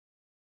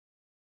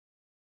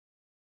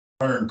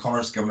And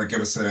Conor's going to give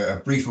us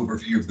a brief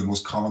overview of the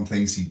most common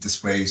things he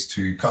displays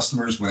to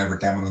customers whenever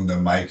demoing the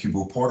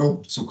MyCubo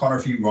portal. So Conor,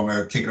 if you want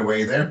to take it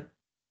away there.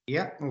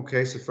 Yeah,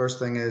 okay, so first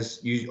thing is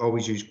you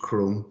always use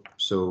Chrome.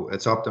 So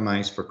it's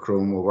optimized for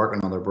Chrome. We'll work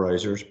on other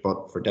browsers,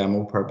 but for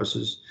demo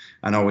purposes,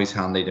 and always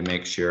handy to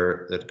make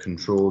sure that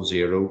Control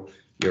 0,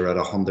 you're at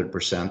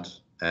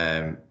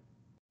 100%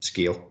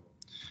 scale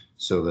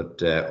so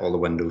that all the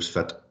windows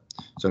fit.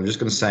 So I'm just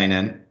going to sign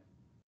in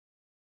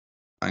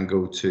and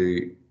go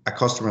to a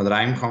customer that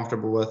I'm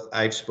comfortable with,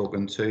 I've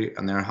spoken to,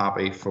 and they're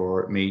happy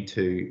for me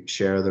to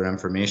share their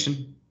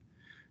information,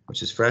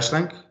 which is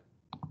FreshLink.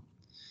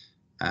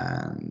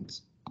 And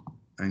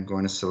I'm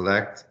going to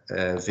select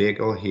a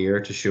vehicle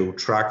here to show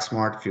Track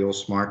Smart, Fuel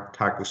Smart,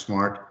 Taco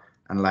Smart,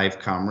 and Live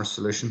Camera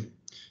solution.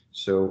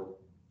 So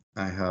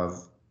I have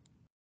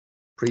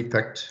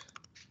pre-picked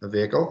a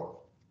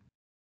vehicle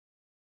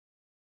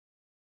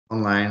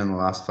online in the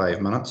last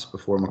 5 minutes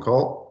before my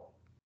call.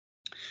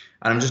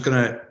 And I'm just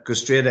going to go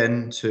straight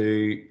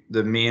into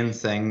the main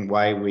thing,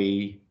 why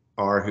we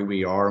are who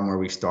we are and where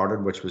we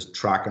started, which was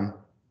tracking,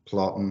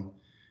 plotting,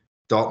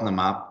 dotting the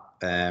map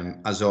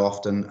as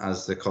often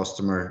as the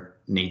customer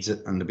needs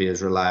it, and to be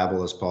as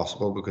reliable as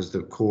possible, because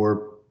the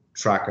core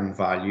tracking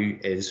value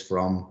is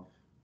from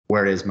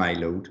where is my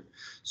load.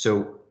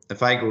 So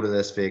if I go to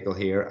this vehicle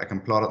here, I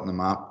can plot it on the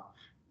map.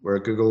 We're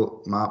a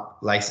Google Map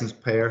license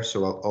pair,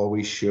 so I'll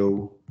always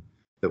show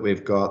that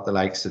we've got the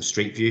likes of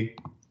Street View,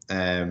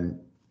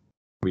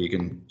 where you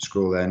can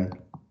scroll in,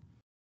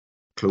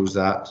 close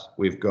that.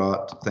 We've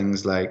got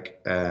things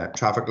like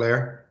traffic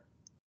layer,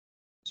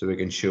 so we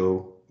can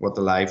show what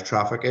the live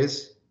traffic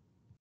is.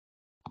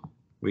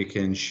 We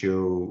can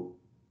show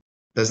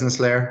business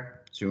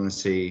layer, so you want to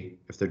see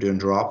if they're doing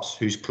drops,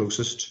 who's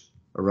closest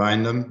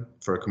around them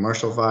for a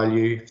commercial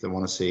value, if they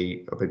want to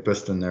see a big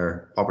boost in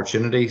their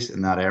opportunities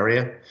in that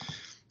area.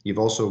 You've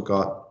also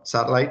got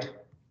satellite,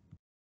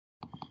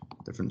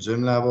 different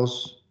zoom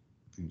levels.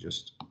 You can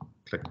just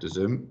click to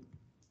zoom.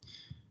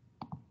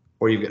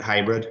 Or you've got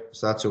hybrid,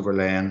 so that's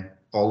overlaying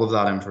all of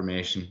that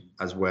information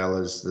as well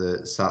as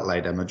the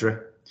satellite imagery.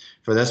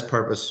 For this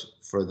purpose,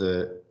 for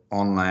the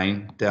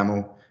online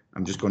demo,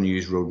 I'm just going to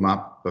use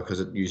Roadmap because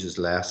it uses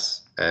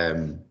less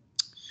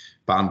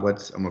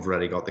bandwidth, and we've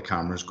already got the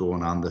cameras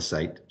going on the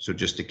site. So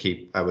just to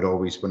keep, I would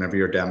always, whenever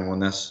you're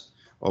demoing this,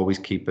 always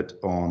keep it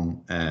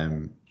on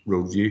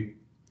road view.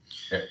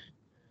 Okay.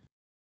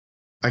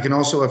 I can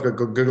also, I've got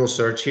Google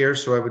search here,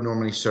 so I would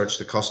normally search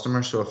the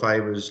customer. So if I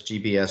was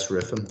GBS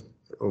roofing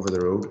over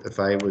the road, if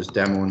I was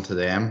demoing to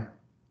them,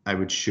 I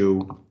would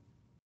show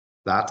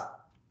that.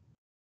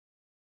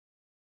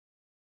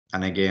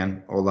 And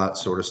again, all that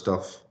sort of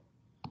stuff,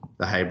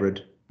 the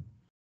hybrid.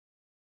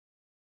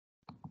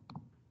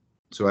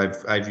 So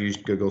I've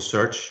used Google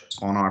search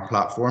on our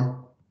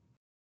platform,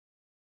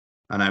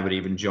 and I would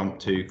even jump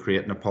to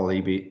creating a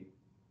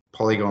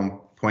polygon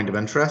point of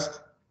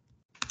interest.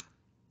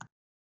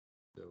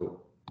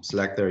 So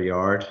select their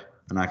yard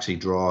and actually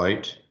draw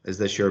out, is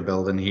this your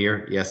building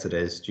here? Yes, it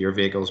is. Do your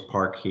vehicles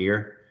park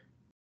here,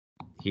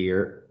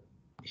 here,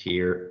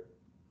 here,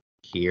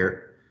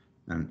 here,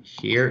 and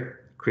here?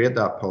 Create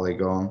that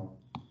polygon,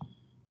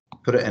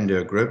 put it into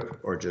a group,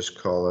 or just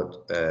call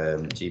it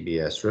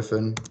GBS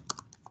roofing.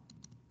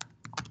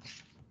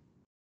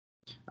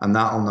 And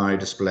that will now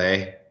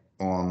display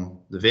on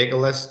the vehicle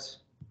list,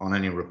 on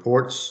any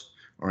reports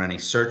or any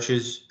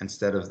searches,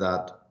 instead of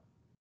that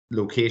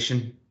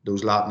location,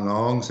 those lat and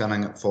longs,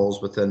 anything that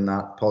falls within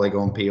that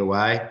polygon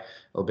POI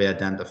will be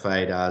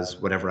identified as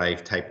whatever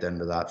I've typed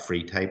into that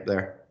free type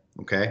there.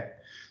 Okay,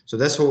 so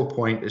this whole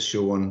point is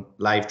showing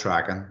live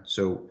tracking.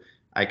 So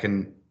I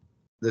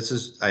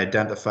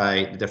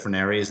identify the different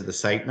areas of the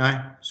site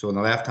now. So on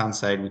the left hand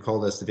side, we call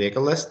this the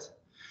vehicle list.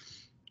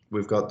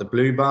 We've got the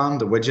blue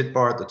band, the widget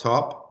bar at the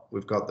top.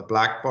 We've got the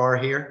black bar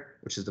here,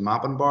 which is the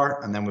mapping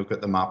bar, and then we've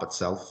got the map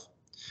itself.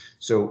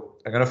 So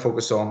I'm going to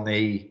focus on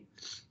the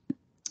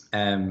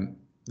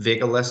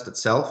vehicle list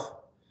itself.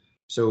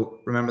 So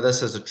remember,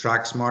 this is a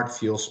Track Smart,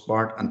 Fuel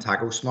Smart, and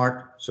Taco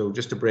Smart. So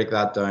just to break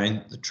that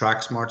down, the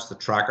Track Smart's the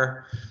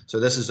tracker. So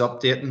this is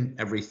updating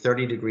every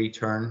 30-degree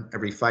turn,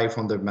 every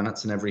 500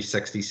 minutes, and every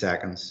 60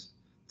 seconds.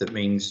 That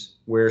means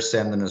we're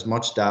sending as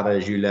much data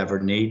as you'll ever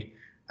need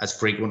as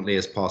frequently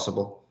as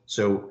possible.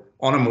 So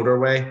on a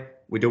motorway,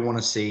 we don't want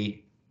to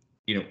see,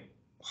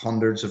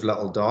 hundreds of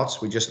little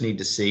dots. We just need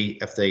to see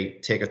if they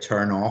take a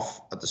turn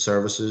off at the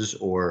services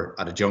or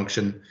at a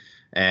junction.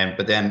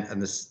 But then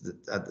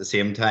at the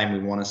same time, we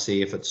want to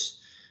see if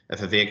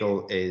a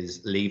vehicle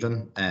is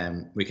leaving.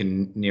 We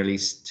can nearly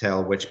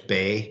tell which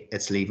bay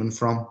it's leaving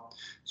from.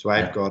 So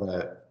I've got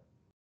a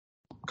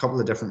couple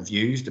of different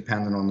views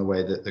depending on the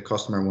way that the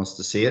customer wants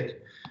to see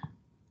it.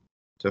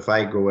 So if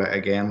I go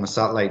again, my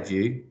satellite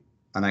view,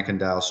 and I can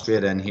dial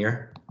straight in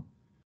here,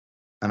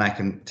 and I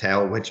can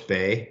tell which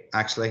bay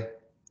actually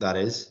that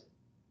is.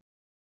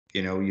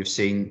 You've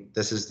seen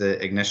this is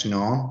the ignition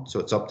on, so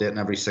it's updating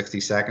every 60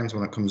 seconds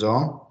when it comes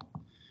on.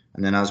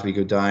 And then as we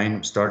go down,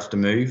 it starts to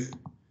move.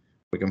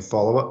 We can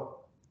follow it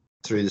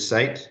through the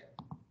site,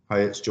 how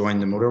it's joined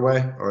the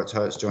motorway, or it's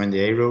how it's joined the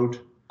A road,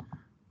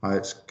 how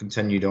it's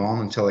continued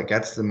on until it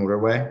gets to the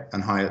motorway,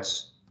 and how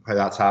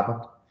that's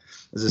happened.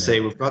 As I say,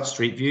 we've got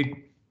Street View,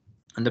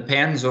 and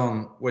depends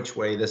on which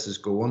way this is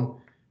going.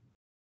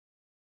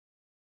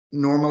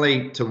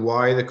 Normally, to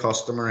wow the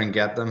customer and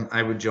get them,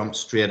 I would jump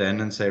straight in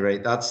and say,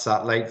 right, that's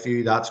satellite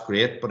view, that's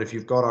great. But if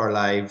you've got our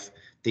live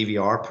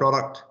DVR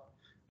product,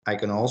 I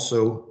can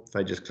also, if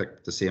I just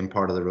click the same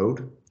part of the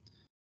road,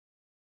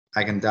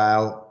 I can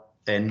dial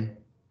in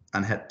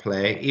and hit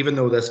play. Even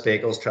though this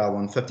vehicle's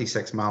traveling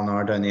 56 mile an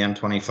hour down the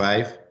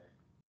M25,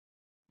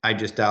 I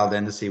just dialed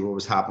in to see what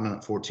was happening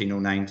at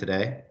 14:09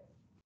 today.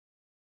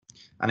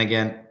 And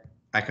again,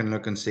 I can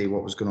look and see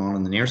what was going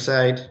on the near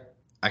side.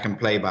 I can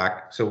play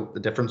back. So the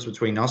difference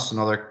between us and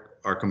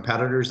our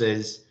competitors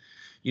is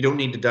you don't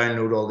need to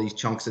download all these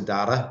chunks of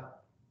data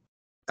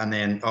and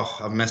then, oh,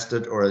 I've missed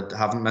it, or I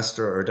haven't missed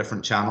it, or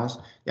different channels.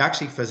 You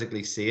actually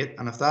physically see it.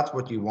 And if that's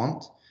what you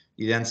want,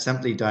 you then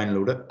simply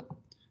download it.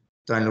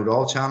 Download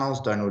all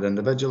channels, download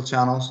individual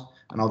channels,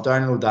 and I'll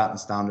download that in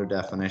standard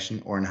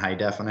definition or in high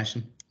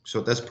definition. So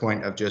at this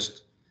point, I've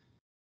just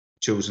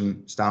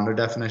chosen standard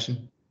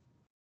definition.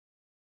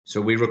 So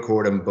we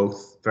record them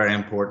both. Very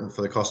important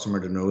for the customer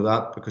to know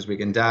that, because we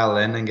can dial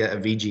in and get a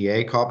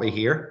VGA copy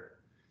here,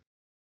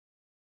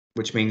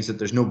 which means that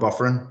there's no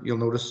buffering, you'll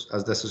notice,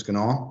 as this is going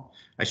on.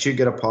 I should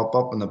get a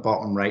pop-up on the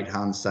bottom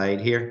right-hand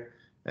side here,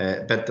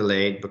 a bit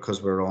delayed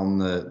because we're on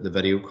the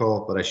video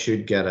call, but I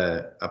should get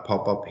a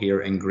pop-up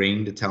here in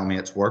green to tell me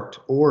it's worked.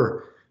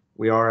 Or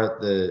we are at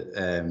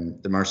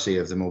the mercy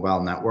of the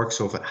mobile network,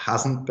 so if it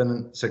hasn't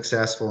been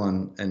successful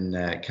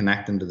in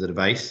connecting to the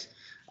device,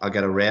 I'll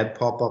get a red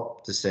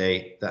pop-up to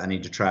say that I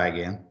need to try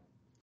again.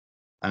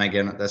 And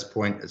again, at this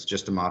point, it's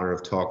just a matter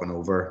of talking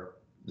over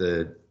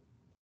the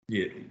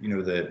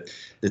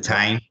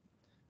time.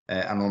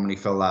 I normally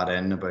fill that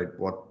in about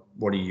what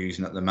are you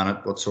using at the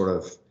minute, what sort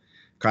of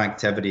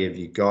connectivity have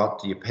you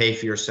got? Do you pay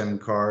for your SIM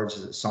cards?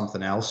 Is it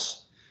something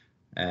else?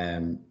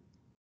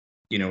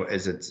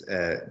 Is it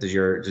does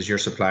your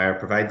supplier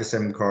provide the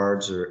SIM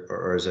cards,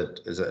 or is it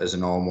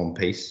an all in one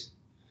piece?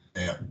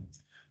 Yeah.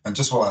 And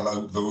just while I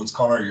loads,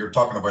 Conor, you're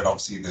talking about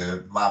obviously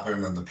the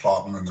mapping and the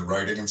plotting and the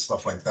routing and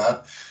stuff like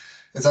that.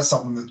 Is that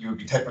something that you would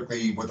be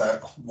typically, would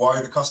that why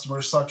the customer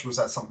as such? Was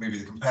that something maybe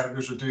the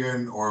competitors are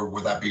doing, or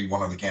would that be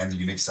one of, again, the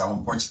unique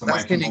selling points?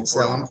 That's unique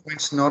selling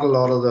points. Not a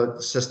lot of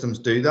the systems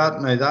do that.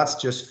 Now that's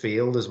just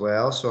failed as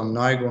well. So I'm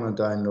now going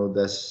to download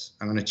this.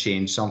 I'm going to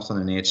change something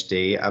in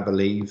HD. I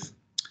believe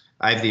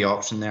I have the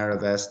option there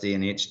of SD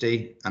and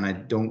HD, and I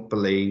don't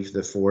believe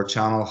the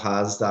 4-channel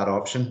has that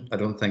option. I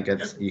don't think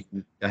it's.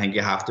 I think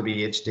you have to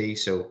be HD.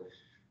 So,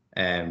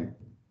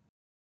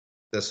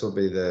 this will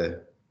be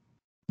the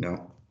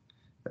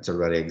it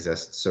already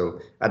exists. So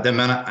at the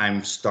minute,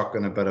 I'm stuck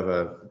in a bit of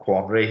a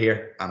quandary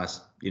here, and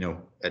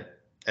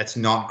it's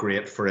not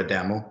great for a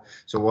demo.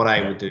 So what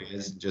I would do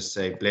is just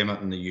say blame it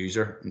on the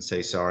user and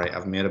say sorry,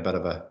 I've made a bit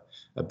of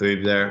a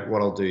boob there.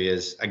 What I'll do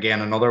is,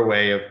 again, another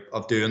way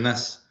of doing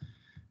this.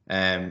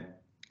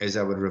 Is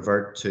I would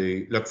revert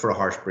to look for a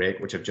harsh brake,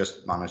 which I've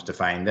just managed to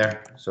find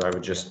there. So I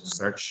would just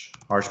search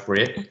harsh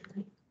brake.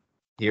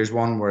 Here's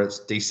one where it's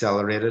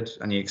decelerated,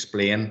 and you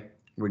explain.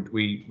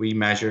 We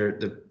measure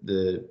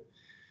the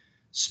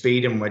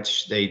speed in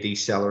which they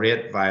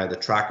decelerate via the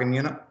tracking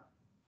unit.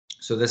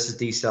 So this is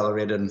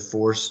decelerated in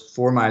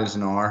 4 miles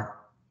an hour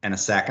in a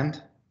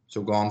second.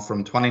 So gone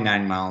from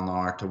 29 mile an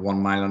hour to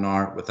 1 mile an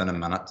hour within a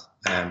minute,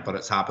 but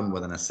it's happened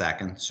within a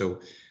second.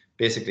 So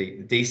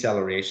basically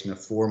deceleration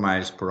of 4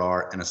 miles per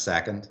hour in a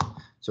second.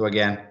 So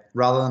again,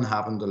 rather than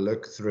having to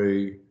look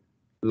through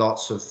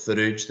lots of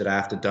footage that I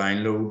have to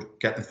download,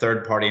 get the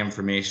third-party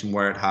information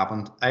where it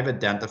happened, I've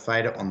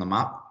identified it on the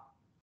map.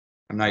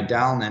 I'm now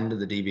dialing into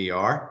the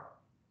DVR,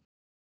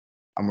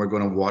 and we're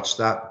going to watch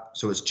that.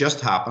 So it's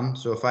just happened.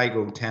 So if I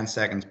go 10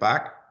 seconds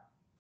back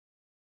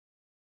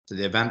to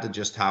the event that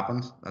just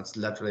happened, that's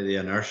literally the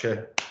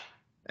inertia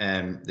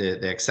and the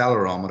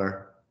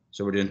accelerometer.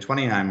 So we're doing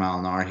 29 mile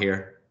an hour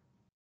here.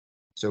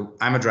 So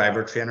I'm a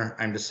driver trainer.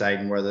 I'm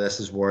deciding whether this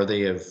is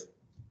worthy of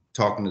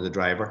talking to the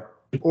driver,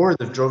 or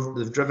they've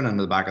driven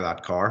into the back of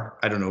that car.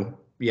 I don't know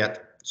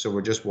yet. So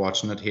we're just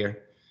watching it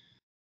here,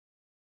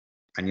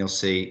 and you'll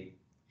see,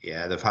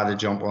 yeah, they've had to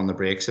jump on the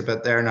brakes a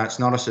bit there. Now it's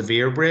not a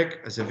severe brake.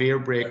 A severe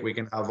brake we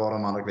can have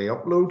automatically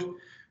upload,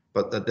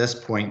 but at this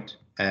point,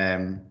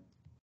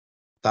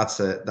 that's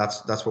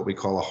what we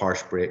call a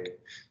harsh brake.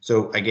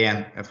 So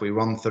again, if we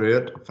run through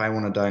it, if I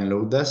want to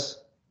download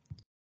this,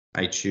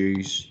 I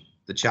choose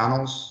the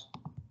channels,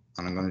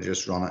 and I'm going to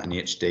just run it in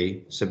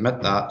HD.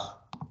 Submit that.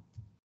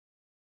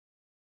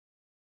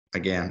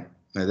 Again,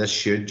 now this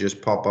should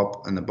just pop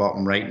up in the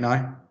bottom right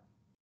now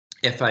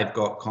if I've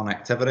got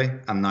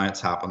connectivity, and now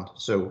it's happened.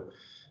 So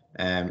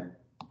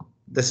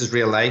this is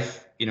real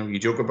life. You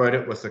joke about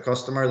it with the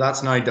customer.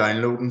 That's now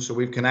downloading. So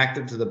we've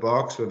connected to the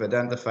box, we've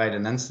identified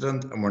an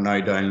incident, and we're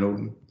now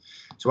downloading.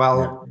 So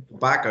I'll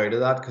back out of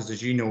that, because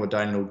as you know, a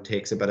download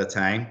takes a bit of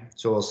time.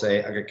 So I'll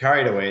say I got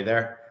carried away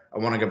there. I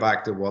want to go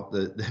back to what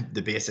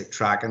the basic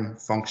tracking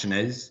function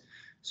is.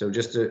 So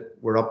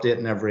we're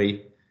updating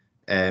every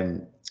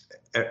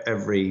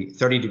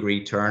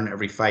 30-degree turn,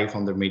 every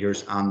 500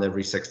 meters, and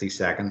every 60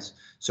 seconds.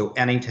 So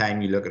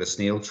anytime you look at a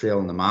snail trail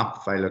on the map,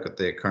 if I look at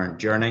the current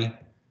journey,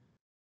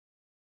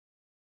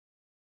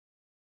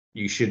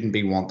 you shouldn't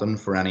be wanting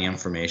for any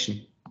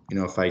information. You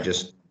know, if I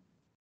just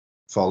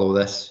follow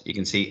this, you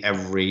can see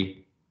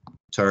every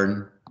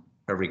turn,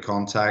 every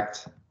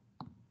contact,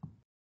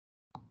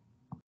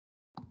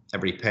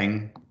 every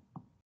ping,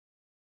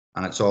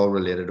 and it's all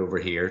related over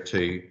here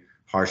to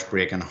harsh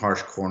braking,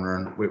 harsh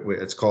cornering.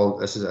 It's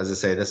called, this is, as I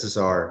say, this is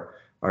our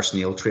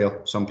snail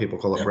trail. Some people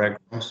call it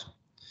breadcrumbs.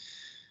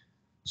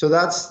 So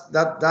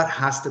that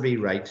has to be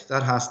right.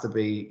 That has to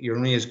be, you're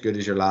only as good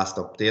as your last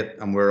update,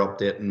 and we're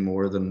updating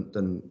more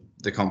than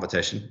the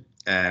competition.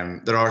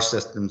 There are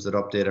systems that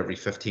update every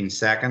 15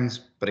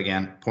 seconds, but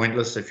again,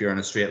 pointless if you're in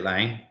a straight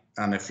line,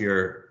 and if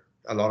you're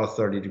a lot of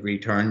 30-degree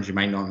turns, you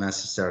might not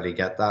necessarily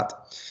get that.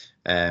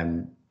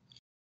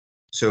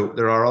 So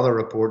there are other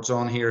reports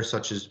on here,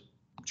 such as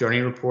journey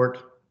report.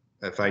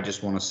 If I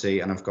just want to see,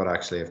 and I've got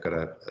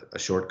a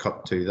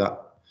shortcut to that.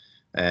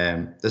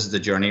 This is the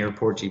journey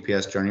report,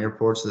 GPS journey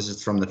reports. This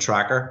is from the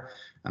tracker,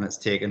 and it's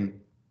taken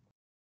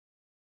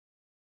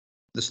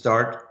the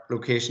start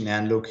location,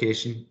 end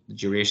location, the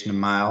duration in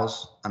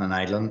miles, and an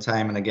idling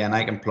time. And again,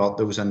 I can plot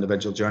those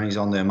individual journeys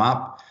on the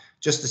map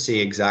just to see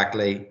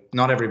exactly,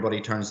 not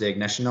everybody turns the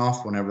ignition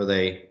off whenever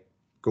they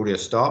go to a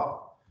stop.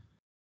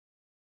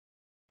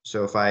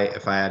 So if I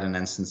had an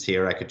instance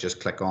here, I could just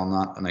click on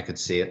that and I could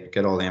see it,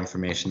 get all the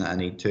information that I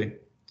need to.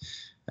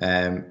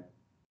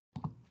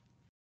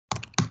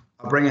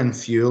 I'll bring in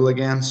fuel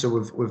again. So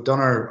we've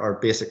done our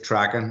basic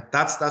tracking.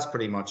 That's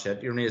pretty much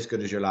it. You're only as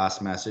good as your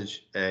last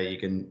message. You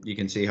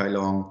can see how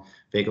long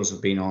vehicles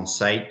have been on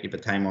site. You have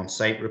a time on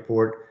site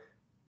report,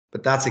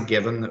 but that's a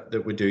given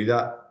that we do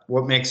that.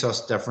 What makes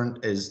us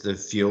different is the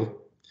fuel,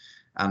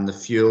 and the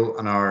fuel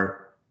and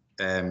our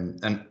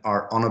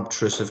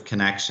unobtrusive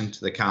connection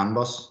to the CAN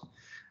bus.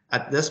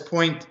 At this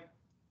point,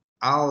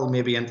 I'll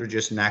maybe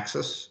introduce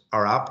Nexus,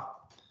 our app.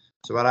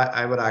 So what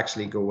I would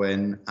actually go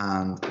in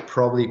and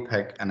probably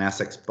pick an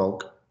Essex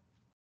Bulk,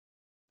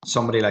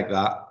 somebody like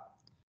that,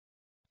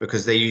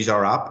 because they use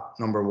our app,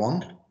 number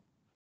one.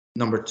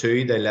 Number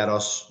two, they let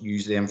us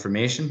use the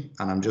information,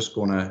 and I'm just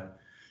going to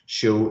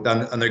show,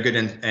 and they're good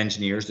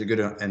engineers, they're good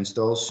at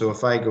installs. So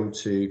if I go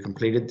to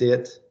completed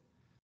date,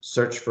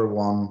 search for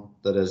one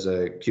that is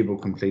a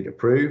Cubo Complete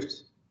approved.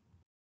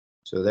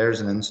 So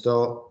there's an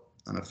install,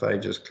 and if I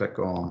just click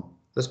on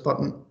this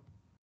button,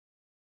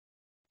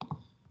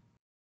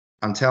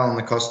 I'm telling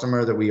the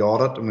customer that we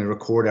audit and we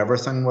record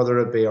everything, whether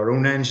it be our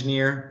own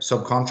engineer,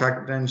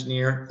 subcontracted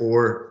engineer,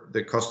 or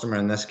the customer,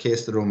 in this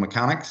case, their own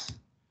mechanics.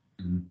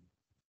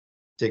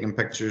 Taking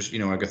pictures, you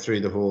know, I go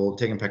through the whole,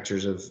 taking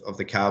pictures of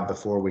the cab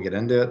before we get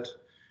into it,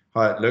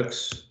 how it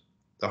looks,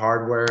 the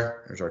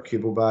hardware. There's our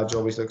Cubo badge,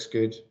 always looks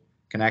good.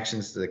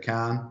 Connections to the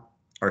CAN,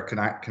 or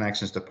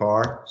connections to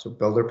power, so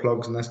builder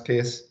plugs in this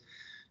case.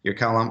 Your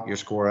CalAmp, your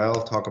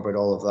ScoreL, talk about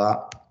all of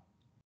that.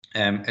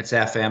 It's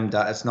FM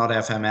data, it's not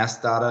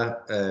FMS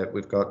data.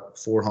 We've got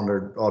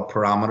 400 odd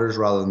parameters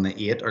rather than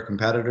the 8 our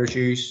competitors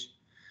use.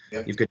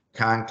 Yep. You've got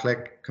CAN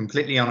click,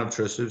 completely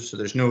unobtrusive, so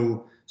there's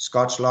no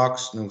scotch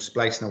locks, no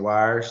splicing of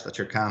wires. That's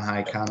your CAN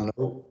high, CAN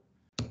low.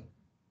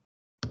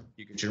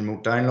 You got your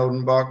remote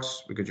downloading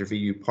box. We got your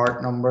VU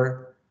part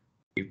number.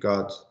 You've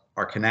got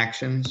our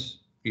connections,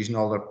 using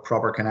all the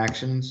proper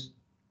connections.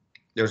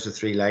 There's the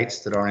 3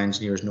 lights that our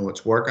engineers know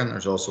it's working.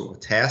 There's also a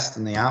test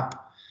in the app.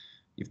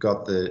 You've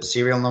got the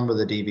serial number,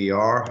 the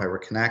DVR, how we're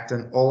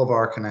connecting. All of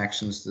our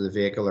connections to the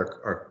vehicle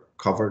are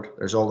covered.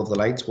 There's all of the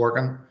lights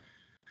working.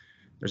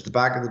 There's the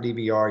back of the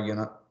DVR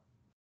unit.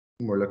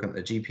 We're looking at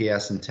the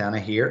GPS antenna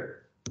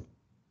here.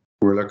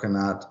 We're looking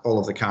at all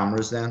of the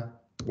cameras then,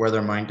 where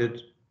they're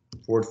mounted.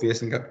 Forward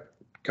facing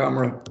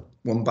camera,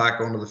 one back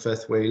onto the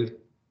 5th wheel.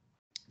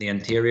 The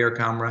interior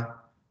camera,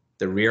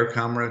 the rear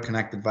camera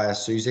connected via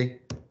SUSI.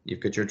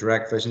 You've got your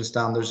direct vision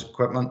standards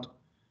equipment,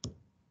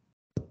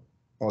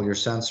 all your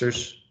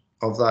sensors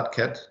of that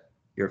kit,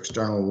 your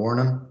external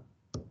warning,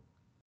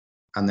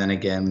 and then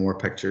again, more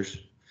pictures.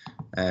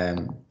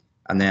 And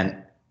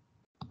then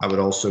I would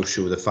also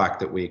show the fact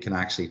that we can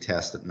actually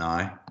test it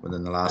now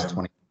within the last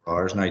 24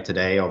 hours. Now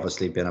today,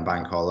 obviously being a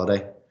bank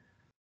holiday,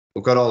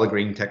 we've got all the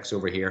green ticks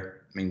over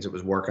here. It means it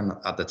was working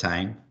at the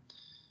time.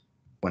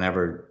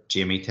 Whenever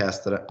Jamie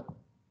tested it,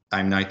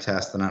 I'm now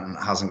testing it and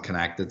it hasn't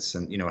connected,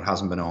 and you know, it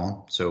hasn't been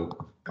on. So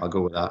I'll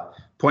go with that.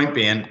 Point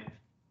being,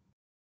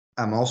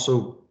 I'm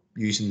also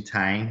using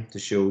time to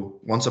show,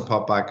 once I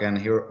pop back in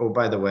here, oh,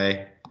 by the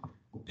way,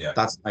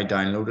 that's now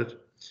downloaded.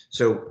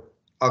 So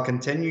I'll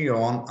continue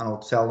on and I'll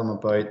tell them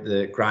about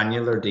the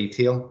granular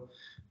detail,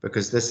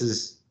 because this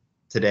is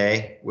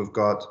today, we've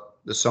got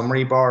the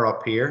summary bar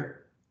up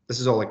here. This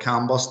is all the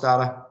CAN bus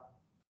data.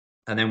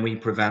 And then we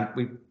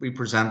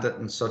present it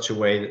in such a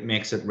way that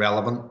makes it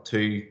relevant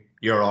to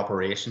your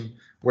operation.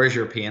 Where's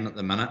your pain at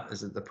the minute?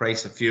 Is it the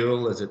price of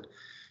fuel? Is it,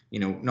 you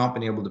know, not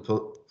being able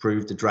to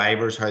prove to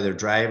drivers how they're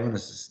driving?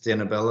 Is it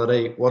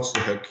sustainability? What's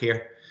the hook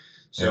here?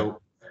 So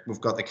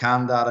we've got the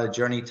CAN data,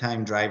 journey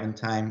time, driving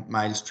time,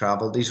 miles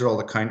traveled. These are all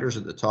the counters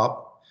at the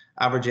top.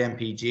 Average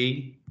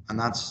MPG, and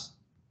that's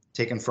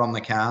taken from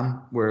the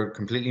CAN. We're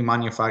completely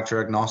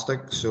manufacturer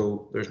agnostic,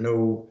 so there's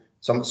no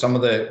some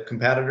of the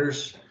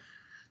competitors'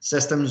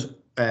 systems.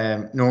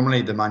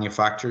 Normally the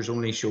manufacturers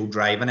only show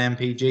driving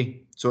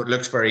MPG, so it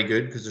looks very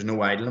good because there's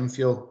no idling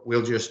fuel.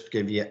 We'll just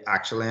give you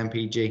actual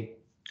MPG.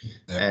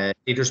 Yeah.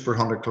 Liters per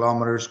 100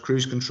 kilometers,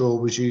 cruise control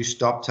was used,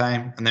 stop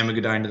time, and then we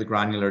go down to the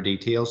granular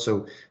details.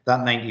 So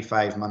that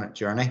 95-minute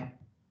journey,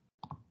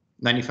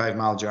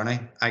 95-mile journey,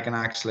 I can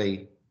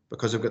actually,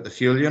 because I've got the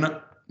fuel unit,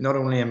 not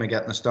only am I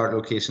getting the start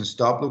location,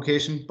 stop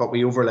location, but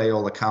we overlay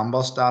all the CAN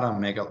bus data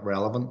and make it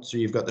relevant. So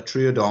you've got the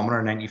true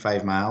odometer,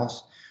 95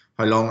 miles,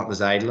 how long it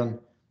was idling.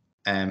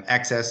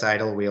 Excess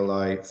idle, we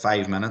allow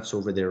 5 minutes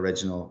over the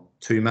original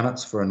 2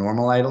 minutes for a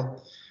normal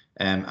idle.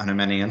 And how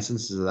many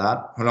instances of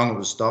that, how long it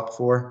was stopped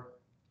for,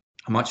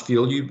 how much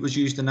fuel was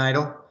used in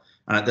idle.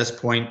 And at this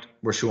point,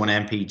 we're showing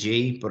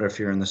MPG, but if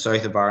you're in the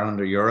south of Ireland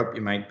or Europe,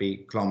 you might be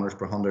kilometers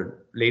per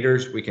 100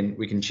 litres. We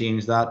can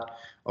change that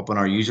up on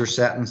our user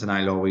settings, and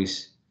I'll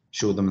always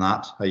show them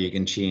that, how you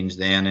can change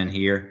then in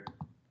here.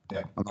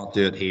 Yeah. I'll not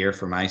do it here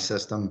for my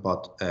system,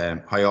 but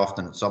how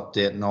often it's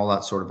updating, all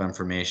that sort of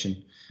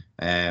information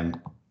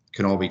can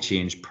all be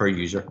changed per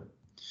user.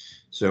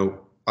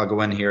 So I'll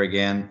go in here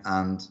again,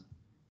 and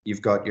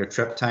you've got your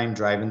trip time,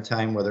 driving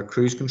time, whether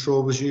cruise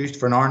control was used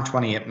for an hour and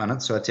 28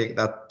 minutes. So I take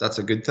that's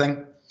a good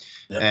thing.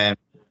 Yeah.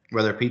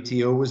 Whether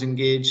PTO was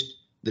engaged,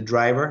 the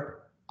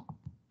driver,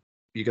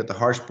 you got the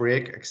harsh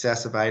brake,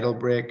 excessive idle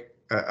brake,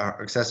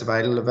 excessive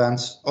idle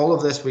events. All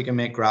of this we can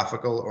make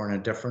graphical or in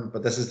a different,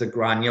 but this is the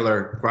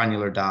granular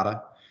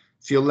data.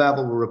 Fuel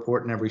level we're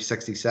reporting every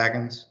 60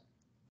 seconds.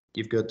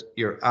 You've got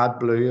your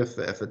AdBlue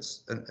if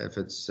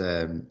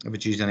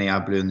it's used any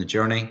AdBlue in the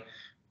journey,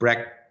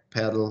 brake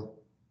pedal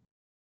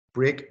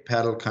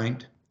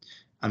count,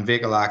 and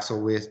vehicle axle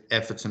weight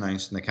if it's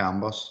announced in the CAN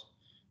bus.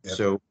 Yep.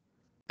 So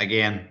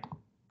again,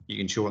 you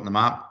can show it in the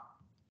map,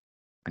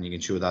 and you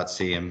can show that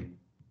same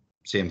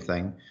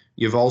thing.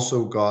 You've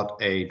also got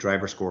a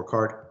driver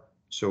scorecard.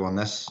 So on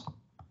this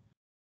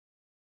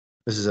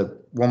is a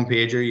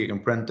one-pager you can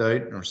print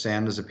out or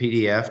send as a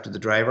PDF to the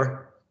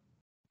driver.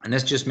 And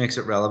this just makes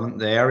it relevant.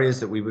 The areas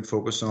that we would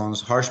focus on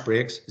is harsh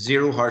brakes,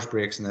 0 harsh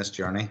brakes in this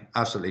journey.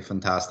 Absolutely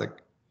fantastic.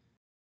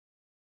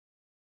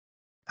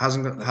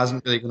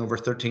 Hasn't really gone over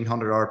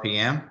 1300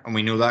 RPM, and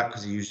we know that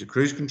because he used the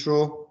cruise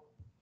control.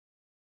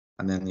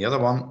 And then the other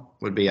one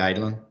would be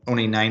idling,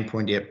 only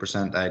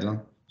 9.8%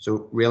 idling.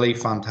 So really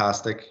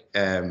fantastic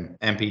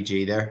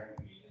MPG there.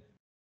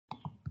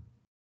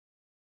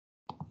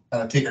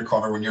 And I take it,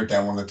 Conor, when you're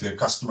down with the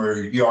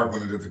customer, you are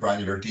going into the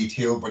granular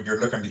detail, but you're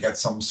looking to get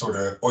some sort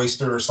of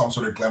oyster or some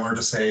sort of glimmer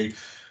to say,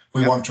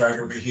 we want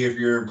driver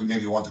behavior, we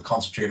maybe want to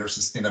concentrate on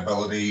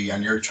sustainability,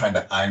 and you're trying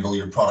to angle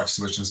your product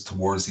solutions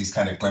towards these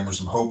kind of glimmers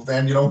of hope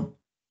then, you know?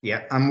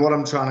 Yeah, and what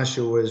I'm trying to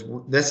show is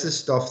this is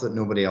stuff that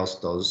nobody else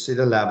does. See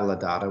the level of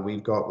data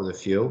we've got with the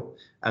fuel,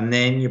 and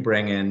then you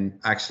bring in,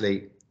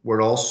 actually, we've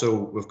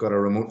got a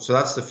remote, so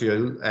that's the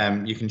fuel.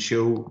 You can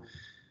show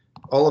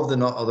all of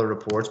the other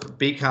reports, but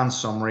BCAN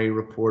summary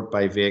report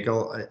by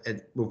vehicle,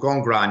 we've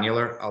gone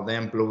granular. I'll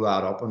then blow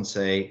that up and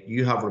say,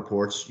 you have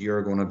reports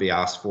you're going to be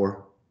asked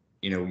for,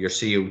 you know, your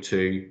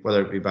CO2,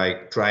 whether it be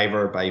by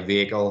driver, by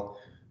vehicle.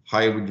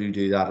 How would you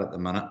do that at the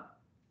minute?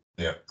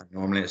 Yeah.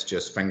 Normally it's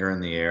just finger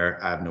in the air.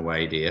 I have no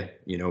idea,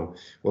 you know.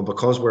 Well,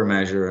 because we're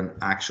measuring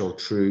actual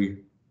true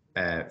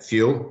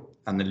fuel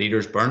and the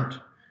liters burnt,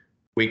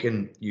 we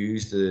can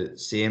use the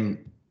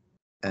same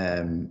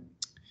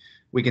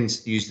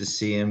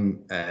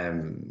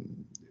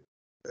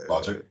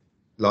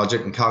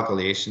logic and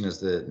calculation as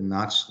the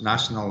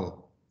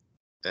national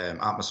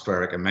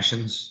atmospheric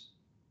emissions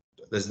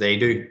as they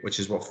do, which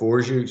is what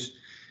Fors use,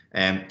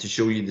 to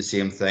show you the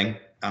same thing,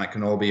 and it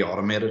can all be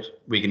automated.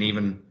 We can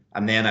even,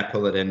 and then I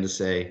pull it in to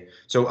say,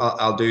 so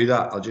I'll do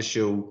that. I'll just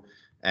show,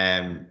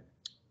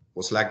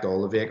 we'll select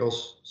all the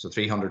vehicles. So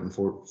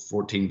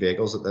 314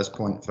 vehicles at this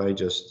point, if I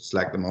just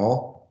select them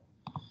all.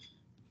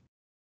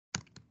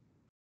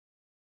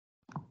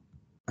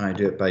 And I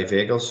do it by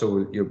vehicle.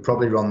 So you'll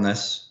probably run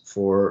this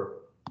for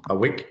a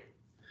week.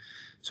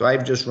 So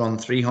I've just run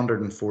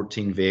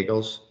 314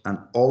 vehicles, and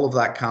all of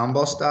that CAN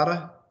bus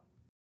data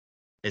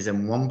is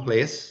in one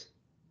place.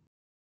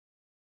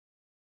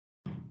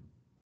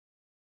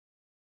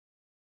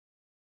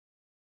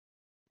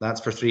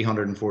 That's for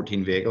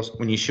 314 vehicles.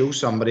 When you show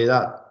somebody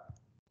that,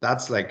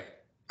 that's like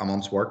a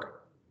month's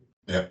work.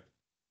 Yeah.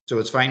 So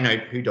it's finding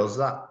out who does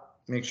that.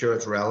 Make sure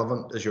it's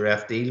relevant. Does your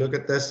FD look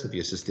at this? Have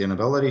you a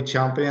sustainability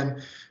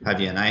champion?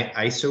 Have you an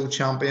ISO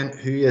champion?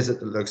 Who is it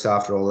that looks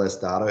after all this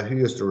data? Who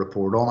has to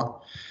report on it?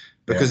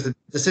 Because the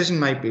decision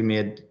might be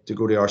made to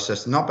go to our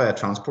system, not by a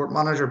transport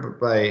manager, but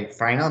by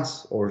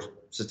finance or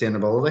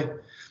sustainability.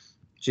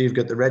 So you've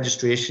got the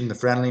registration, the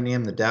friendly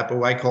name, the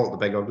depot. I call it the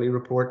big ugly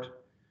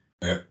report.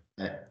 Yeah.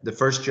 The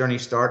first journey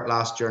start,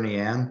 last journey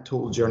end,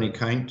 total journey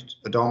count,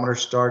 odometer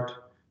start,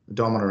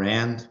 odometer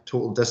end,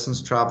 total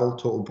distance travel,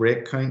 total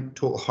brake count,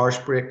 total harsh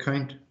brake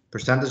count,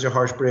 percentage of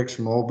harsh brakes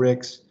from all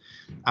brakes,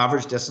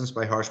 average distance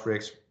by harsh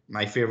brakes,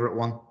 my favorite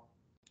one,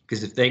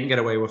 because if they can get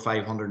away with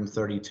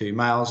 532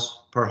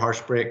 miles per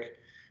harsh brake,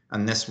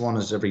 and this one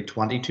is every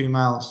 22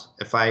 miles,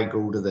 if I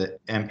go to the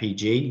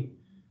MPG,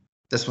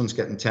 this one's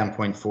getting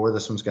 10.4,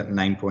 this one's getting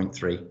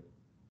 9.3.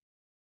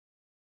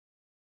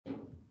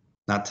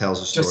 That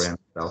tells a story in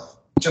itself.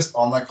 Just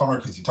on that, Conor,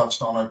 because you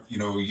touched on it,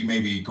 you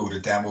maybe go to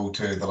demo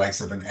to the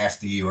likes of an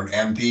FD or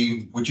an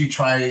MD. Would you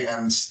try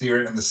and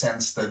steer it in the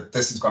sense that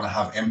this is going to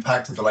have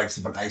impact to the likes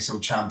of an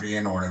ISO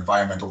champion or an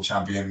environmental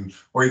champion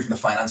or even the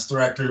finance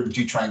director? Would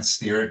you try and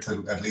steer it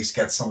to at least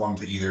get someone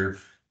to either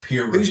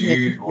peer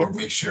review or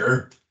make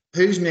sure?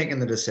 Who's making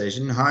the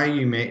decision? How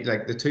you make,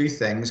 like, the two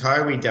things? How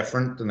are we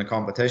different than the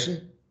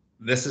competition?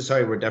 This is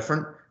how we're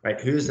different, right?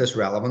 Who is this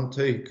relevant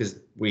to? Because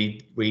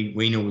we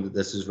know that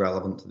this is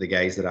relevant to the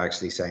guys that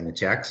actually sign the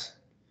checks.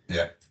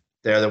 Yeah.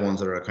 They're the ones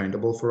that are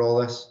accountable for all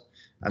this.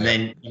 And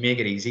then you make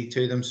it easy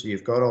to them. So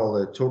you've got all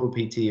the total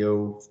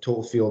PTO,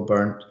 total fuel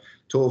burnt,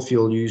 total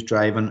fuel used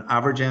driving,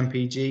 average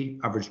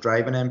MPG, average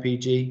driving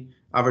MPG,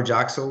 average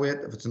axle weight,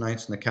 if it's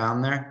announced in the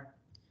can there.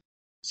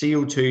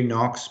 CO2,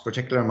 NOx,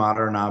 particular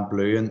matter, and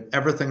AdBlue, and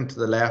everything to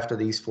the left of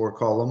these four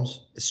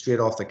columns is straight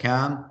off the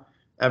can.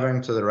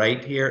 Everything to the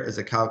right here is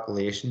a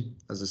calculation.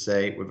 As I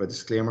say, we have a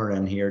disclaimer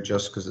in here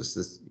just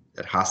because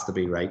it has to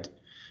be right.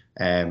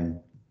 And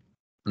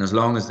as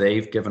long as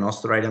they've given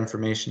us the right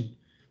information,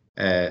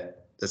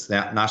 it's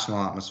the National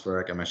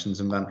Atmospheric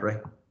Emissions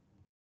Inventory.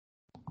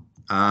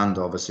 And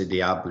obviously the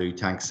AdBlue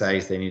tank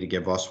size, they need to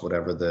give us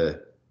whatever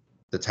the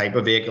type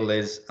of vehicle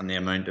is and the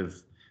amount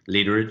of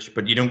literage,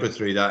 but you don't go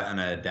through that in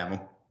a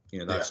demo.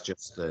 That's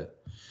just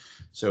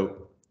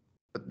so.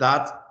 But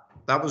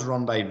that was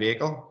run by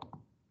vehicle,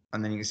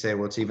 and then you can say,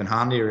 what's even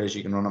handier is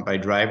you can run it by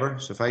driver.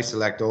 So if I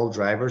select all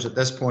drivers, at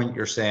this point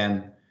you're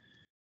saying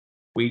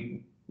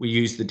we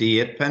use the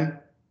D8 pin,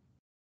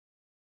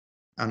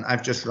 and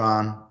I've just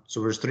ran.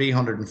 So there's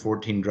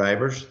 314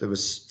 drivers. There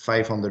was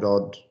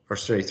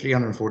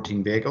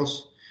 314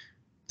 vehicles.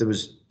 There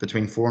was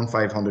between 400 and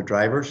 500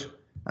 drivers.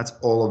 That's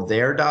all of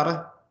their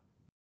data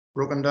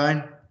broken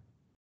down.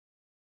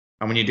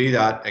 And when you do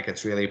that, it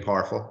gets really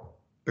powerful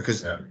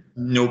because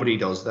nobody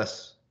does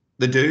this.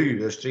 They do.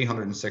 There's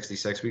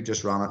 366. We've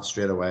just run it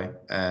straight away.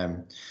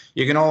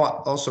 You can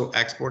also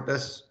export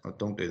this. Oh,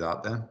 don't do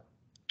that then.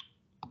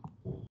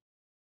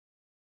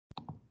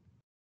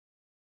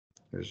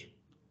 There's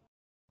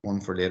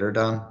one for later,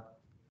 Dan.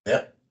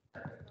 Yeah.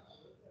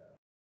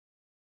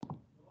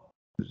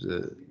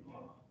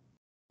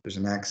 There's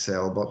an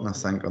Excel button, I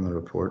think, on the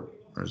report.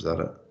 Or is that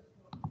it?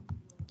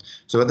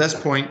 So at this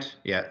point,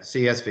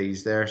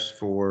 CSV's there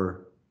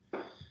for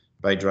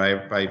by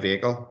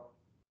vehicle,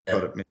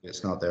 but maybe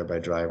it's not there by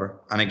driver.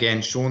 And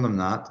again, showing them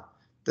that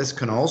this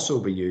can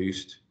also be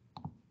used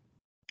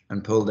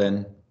and pulled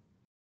in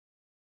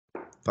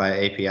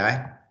via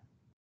API.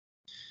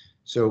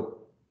 So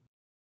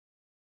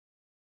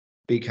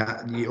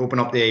you open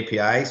up the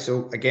API.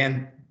 So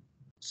again,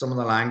 some of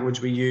the language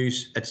we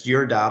use, it's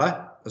your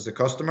data as a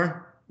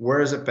customer.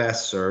 Where is it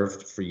best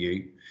served for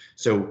you?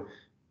 So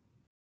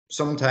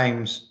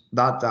sometimes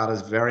that data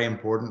is very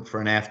important for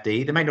an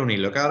FD. They might only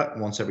look at it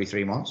once every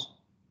 3 months.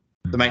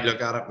 They might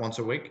look at it once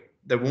a week.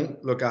 They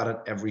won't look at it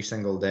every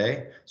single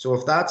day. So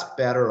if that's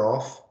better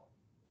off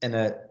in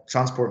a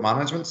transport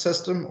management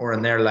system or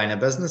in their line of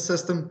business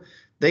system,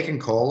 they can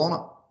call on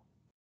it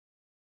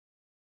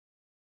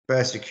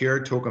by a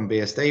secure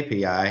token-based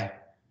API,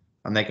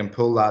 and they can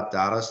pull that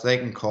data. So they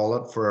can call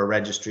it for a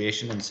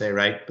registration and say,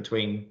 right,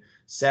 between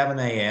 7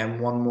 a.m.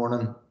 one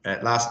morning,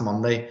 last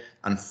Monday,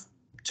 and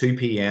 2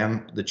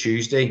 p.m. the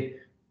Tuesday,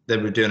 they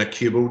were doing a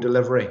Cubo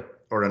delivery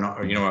or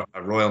a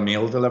Royal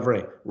Mail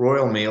delivery.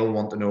 Royal Mail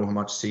want to know how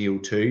much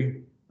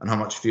CO2 and how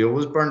much fuel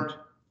was burnt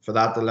for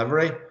that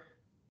delivery.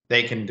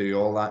 They can do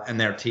all that in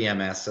their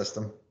TMS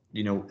system.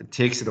 It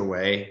takes it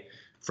away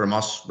from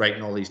us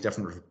writing all these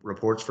different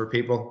reports for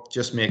people.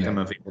 Just make them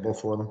available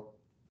for them.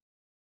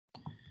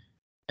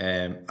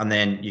 And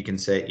then you can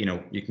say,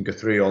 you can go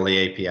through all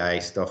the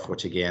API stuff,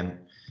 which again,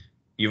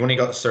 you've only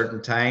got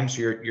certain times.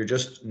 You're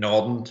just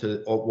nodding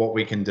to what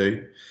we can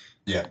do.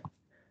 Yeah.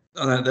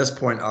 And at this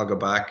point, I'll go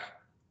back,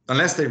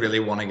 unless they really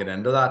want to get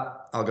into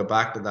that. I'll go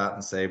back to that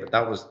and say, but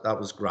that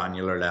was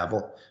granular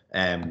level.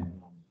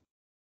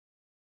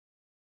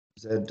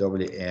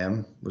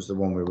 ZWM was the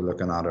one we were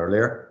looking at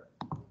earlier.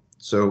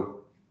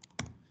 So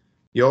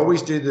you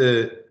always do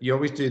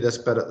this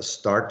bit at the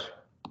start,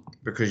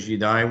 because you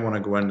now want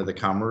to go into the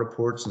camera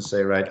reports and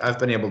say, right, I've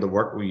been able to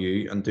work with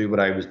you and do what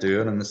I was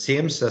doing in the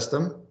same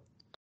system.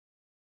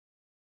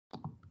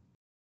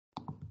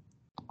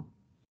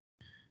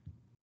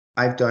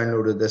 I've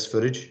downloaded this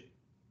footage.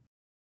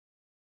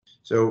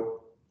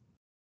 So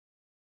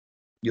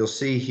you'll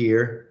see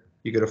here,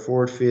 you get a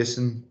forward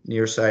facing,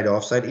 near side,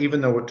 offside.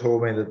 Even though it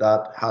told me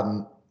that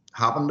hadn't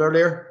happened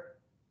earlier,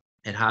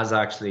 it has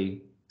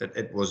actually,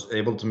 it was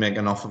able to make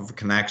enough of a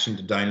connection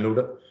to download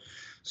it.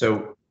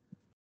 So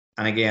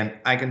And again,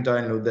 I can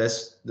download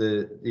this.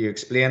 You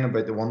explain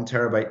about the 1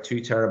 terabyte,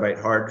 2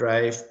 terabyte hard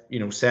drive,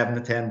 7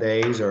 to 10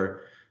 days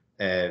or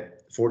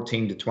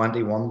 14 to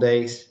 21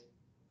 days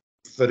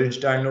footage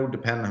download,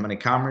 depending on how many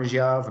cameras you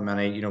have, how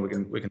many,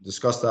 we can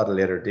discuss that at a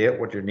later date,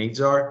 what your needs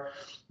are.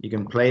 You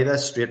can play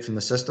this straight from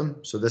the system.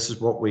 So this is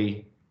what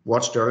we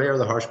watched earlier,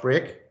 the harsh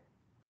break.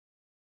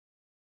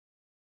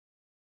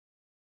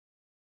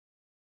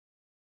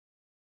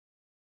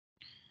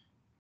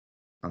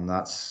 And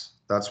that's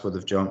where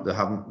they've jumped. They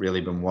haven't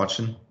really been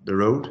watching the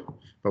road,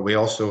 but we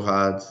also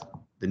had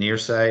the near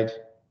side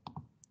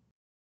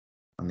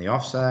and the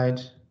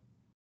offside.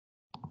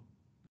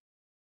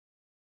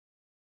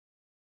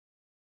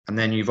 And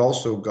then you've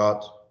also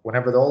got,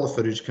 whenever all the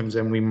footage comes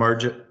in, we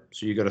merge it.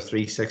 So you got a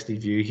 360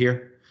 view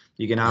here.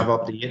 You can have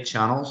up to 8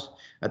 channels.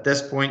 At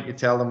this point, you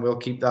tell them we'll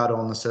keep that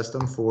on the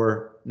system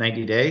for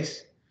 90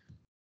 days.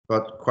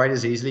 But quite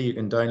as easily, you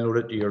can download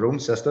it to your own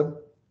system.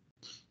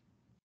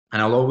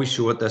 And I'll always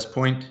show at this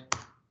point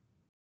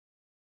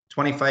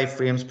 25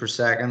 frames per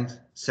second,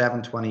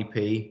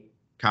 720p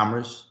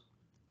cameras.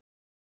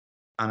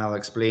 And I'll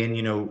explain,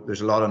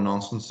 there's a lot of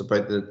nonsense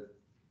about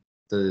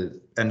the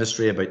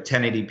industry about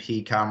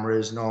 1080p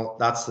cameras and all.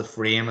 That's the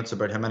frame. It's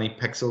about how many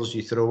pixels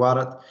you throw at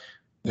it.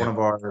 One of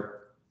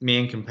our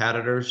main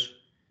competitors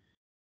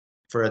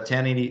for a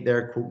 1080,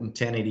 they're quoting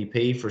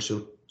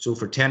 1080p so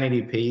for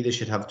 1080p, they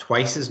should have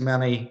twice as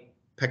many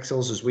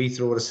pixels as we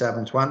throw at a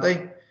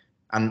 720,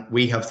 and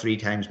we have 3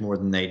 times more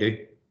than they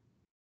do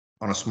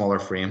on a smaller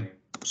frame.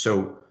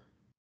 So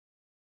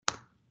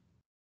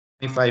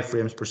 25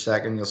 frames per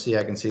second, you'll see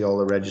I can see all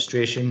the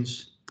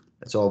registrations.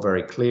 It's all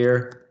very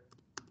clear.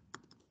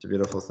 It's a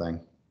beautiful thing.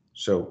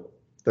 So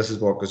this is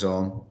what goes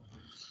on.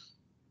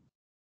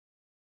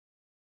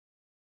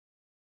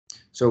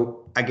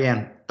 So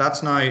again,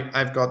 that's now,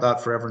 I've got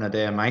that forever and a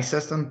day in my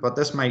system, but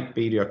this might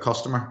be to a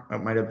customer.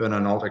 It might have been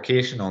an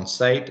altercation on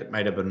site. It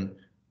might have been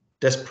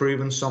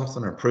disproving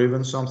something or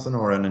proving something,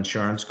 or an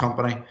insurance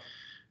company.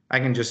 I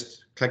can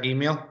just click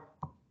email.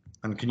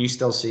 And can you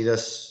still see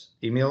this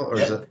email, or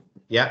is it?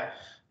 Yeah.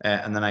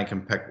 And then I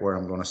can pick where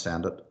I'm going to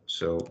send it.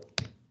 So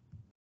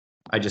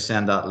I just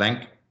send that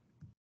link.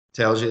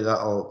 Tells you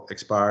that'll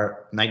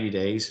expire 90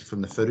 days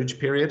from the footage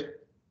period.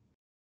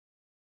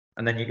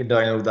 And then you can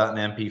download that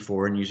in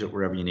MP4 and use it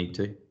wherever you need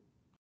to.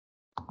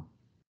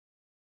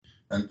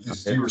 And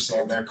as you were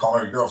saying there,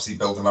 Conor, you're obviously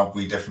building up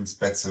with different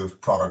bits of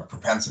product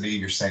propensity.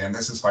 You're saying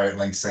this is how it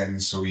links in,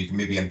 so you can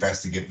maybe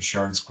investigate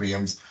insurance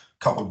claims.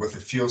 Coupled with the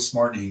Fuel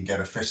Smart, you can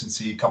get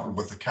efficiency. Coupled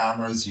with the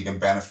cameras, you can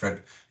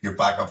benefit your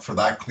backup for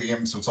that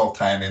claim. So it's all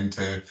tying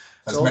into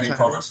as many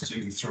products as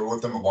you can throw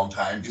at them at one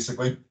time,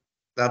 basically.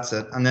 That's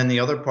it. And then the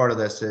other part of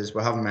this is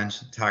we haven't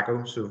mentioned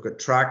taco. So we've got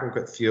track, we've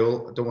got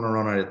fuel. I don't want to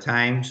run out of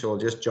time, so I'll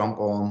just jump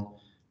on.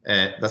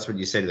 That's what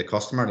you say to the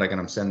customer, like, and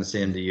I'm saying the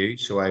same to you.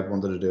 So I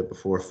wanted to do it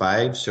before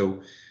 5.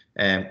 So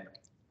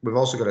we've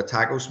also got a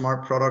Taco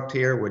Smart product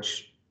here,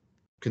 which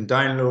can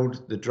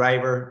download the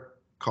driver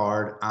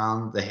card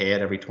and the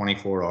head every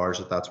 24 hours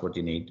if that's what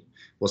you need.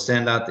 We'll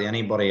send that to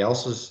anybody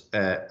else's,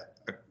 to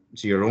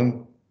your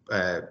own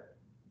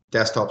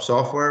desktop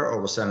software, or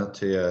we'll send it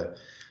to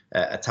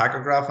a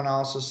tachograph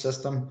analysis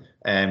system.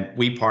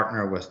 We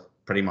partner with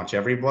pretty much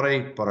everybody,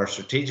 but our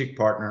strategic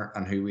partner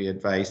and who we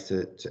advise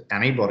to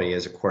anybody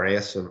is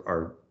Aquarius,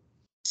 or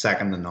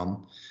second to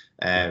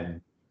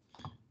none.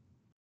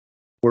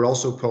 We're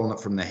also pulling it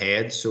from the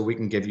head, so we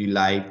can give you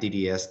live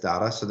DDS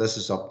data. So this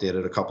is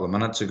updated a couple of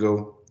minutes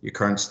ago. Your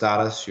current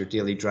status, your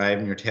daily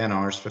driving, your 10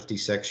 hours,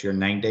 56, your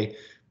 90.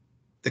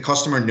 The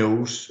customer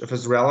knows if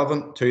it's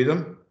relevant to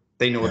them.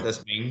 They know what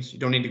this means. You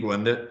don't need to go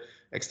into it.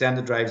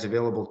 Extended drives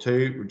available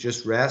too.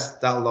 Reduced rest,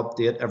 that'll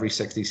update every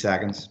 60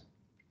 seconds.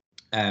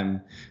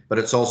 But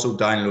it's also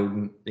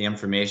downloading the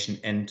information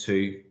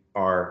into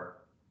our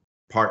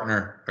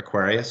partner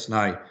Aquarius.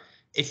 Now,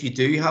 if you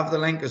do have the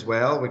link as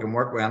well, we can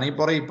work with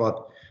anybody,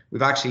 but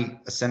we've actually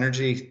a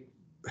synergy.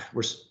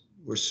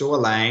 We're so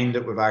aligned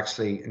that we've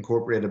actually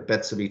incorporated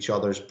bits of each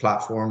other's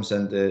platforms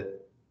into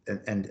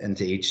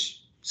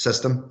each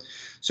system.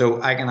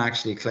 So I can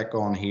actually click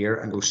on here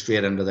and go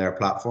straight into their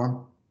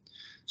platform.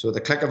 So at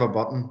the click of a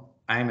button,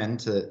 I'm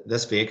into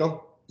this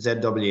vehicle,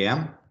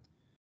 ZWM.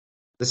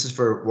 This is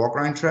for walk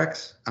around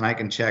checks, and I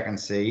can check and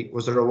see,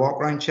 was there a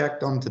walk around check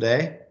done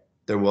today?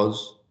 There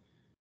was.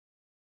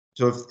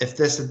 So if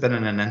this had been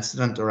in an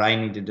incident, or I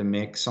needed to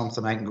make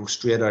something, I can go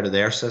straight out of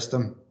their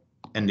system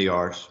into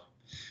ours.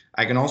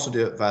 I can also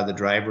do it via the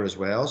driver as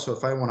well. So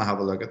if I want to have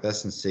a look at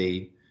this and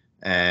see,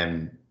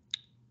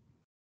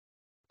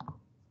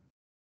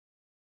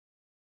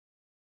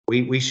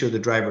 we show the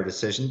driver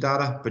decision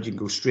data, but you can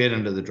go straight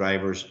into the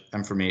driver's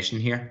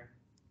information here.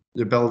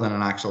 They're building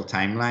an actual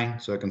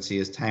timeline, so I can see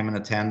his time and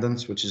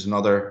attendance, which is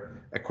another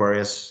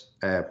Aquarius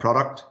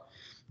product.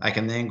 I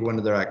can then go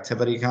into their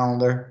activity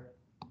calendar.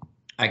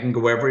 I can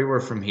go everywhere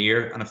from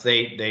here, and if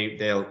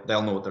they'll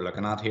know what they're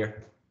looking at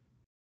here.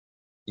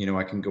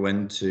 I can go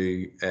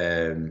into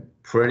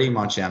pretty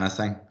much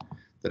anything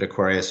that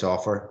Aquarius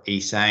offer,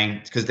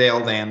 e-sign, because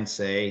they'll then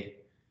say,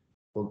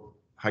 well,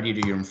 how do you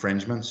do your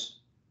infringements?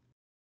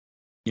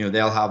 You know,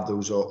 they'll have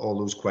all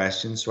those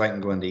questions. So I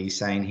can go into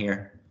e-sign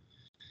here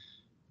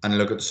and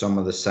look at some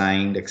of the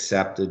signed,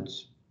 accepted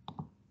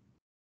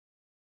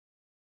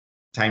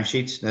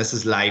timesheets. This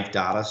is live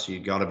data, so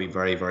you've got to be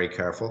very, very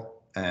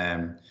careful.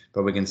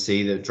 But we can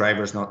see the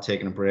driver's not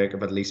taking a break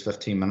of at least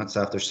 15 minutes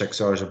after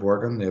 6 hours of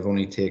working. They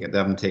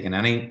haven't taken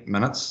any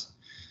minutes.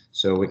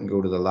 So we can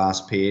go to the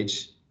last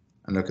page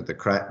and look at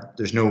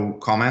there's no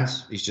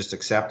comments. He's just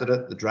accepted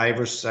it. The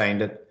driver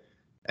signed it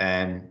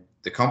and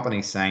the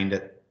company signed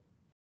it,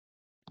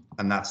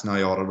 and that's now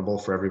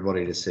auditable for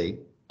everybody to see.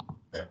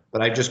 Yeah.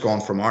 But I've just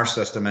gone from our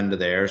system into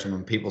theirs, and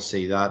when people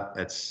see that,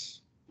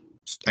 it's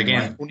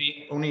again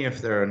only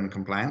if they're in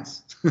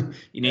compliance.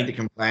 You need the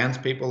compliance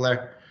people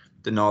there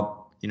to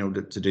not, you know,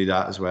 to do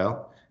that as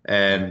well.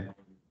 And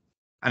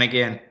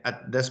again,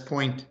 at this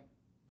point,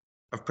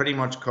 I've pretty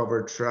much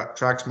covered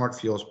TrackSmart,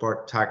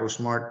 FuelSmart,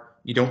 TachoSmart.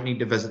 You don't need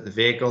to visit the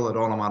vehicle. It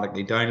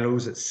automatically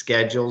downloads, it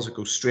schedules, it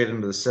goes straight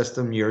into the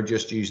system. You're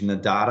just using the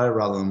data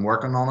rather than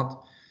working on it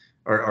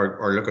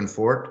or looking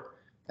for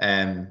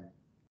it.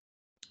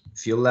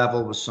 Fuel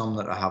level was some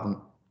that I haven't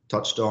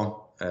touched on.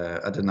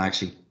 I didn't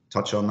actually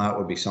touch on that.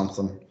 Would be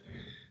something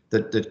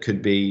that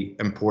could be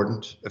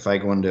important if I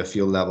go into a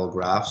fuel level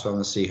graph. So I'm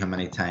going to see how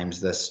many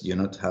times this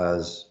unit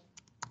has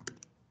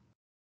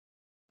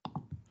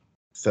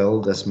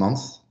filled this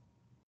month.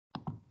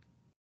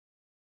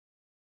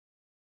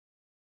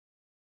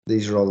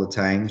 These are all the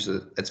times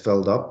that it's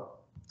filled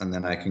up, and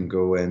then I can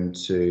go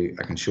into,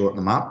 I can show it on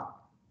the map.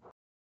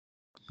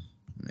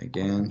 And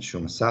again, show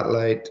my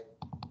satellite,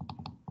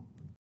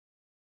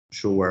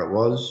 show where it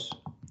was,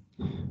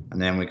 and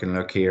then we can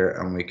look here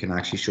and we can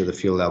actually show the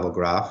fuel level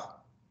graph.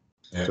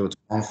 Yeah. So it's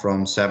gone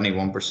from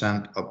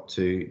 71% up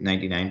to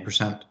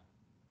 99%.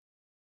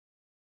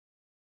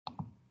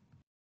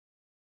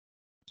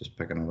 Just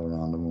pick another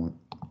random one.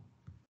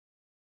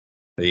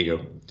 There you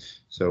go.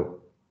 So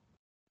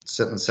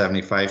sitting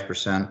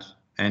 75%,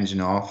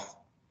 engine off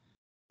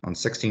on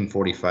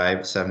 1645,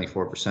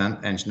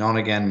 74%, engine on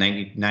again,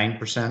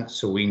 99%.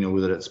 So we know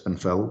that it's been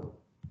filled.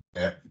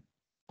 Yeah.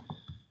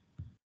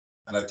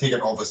 And I take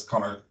it all this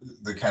kind of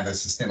the kind of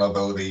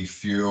sustainability,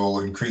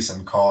 fuel, increase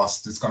in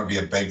cost, it's going to be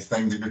a big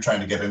thing that you're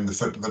trying to get in the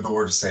foot in the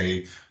door to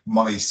say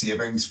money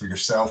savings for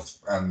yourself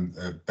and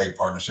a big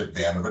partnership at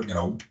the end of it, you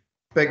know.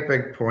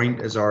 Big point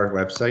is our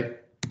website,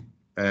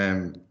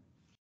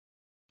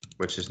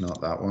 which is not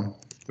that one,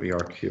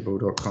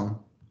 wearecubo.com.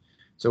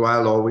 So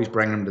I'll always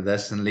bring them to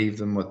this and leave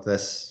them with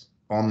this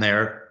on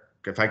there.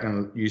 If I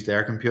can use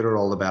their computer,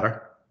 all the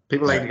better.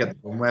 People like to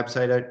get their own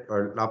website out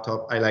or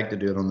laptop. I like to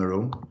do it on their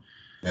own.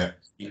 Yeah.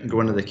 You can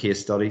go into the case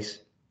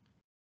studies.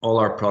 All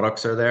our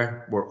products are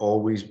there. We're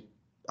always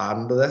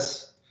adding to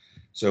this.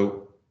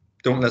 So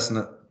don't listen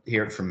to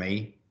hear it from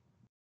me.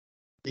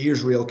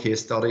 Here's real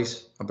case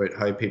studies about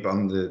how people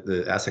on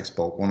the Essex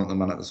bulk one at the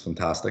minute is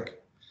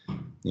fantastic.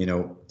 You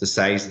know, the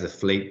size of the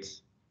fleet,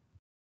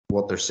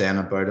 what they're saying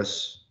about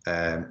us,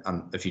 and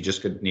if you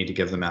just need to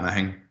give them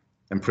anything.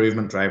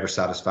 Improvement, driver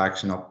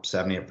satisfaction up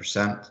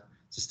 78%,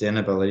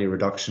 sustainability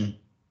reduction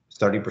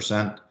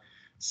 30%,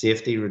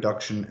 safety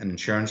reduction in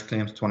insurance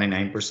claims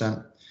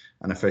 29%,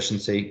 and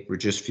efficiency,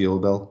 reduced fuel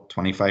bill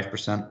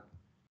 25%.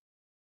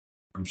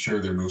 I'm sure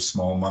there are no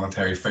small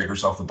monetary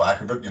figures off the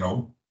back of it, you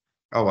know.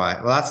 Oh,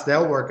 right. Well,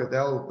 they'll work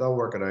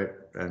it out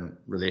in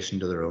relation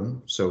to their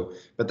own. So,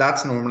 but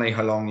that's normally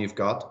how long you've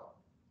got.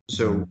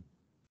 So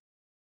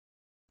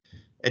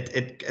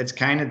it's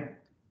kind of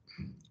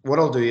what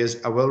I'll do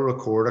is I will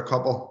record a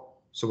couple.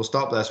 So we'll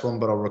stop this one,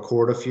 but I'll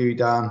record a few,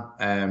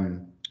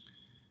 Dan,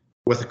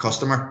 with a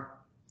customer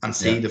and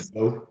see the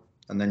flow,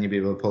 and then you'll be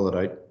able to pull it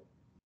out.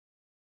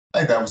 I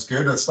think that was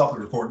good. I stopped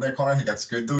the recording there, Conor. I think that's good though.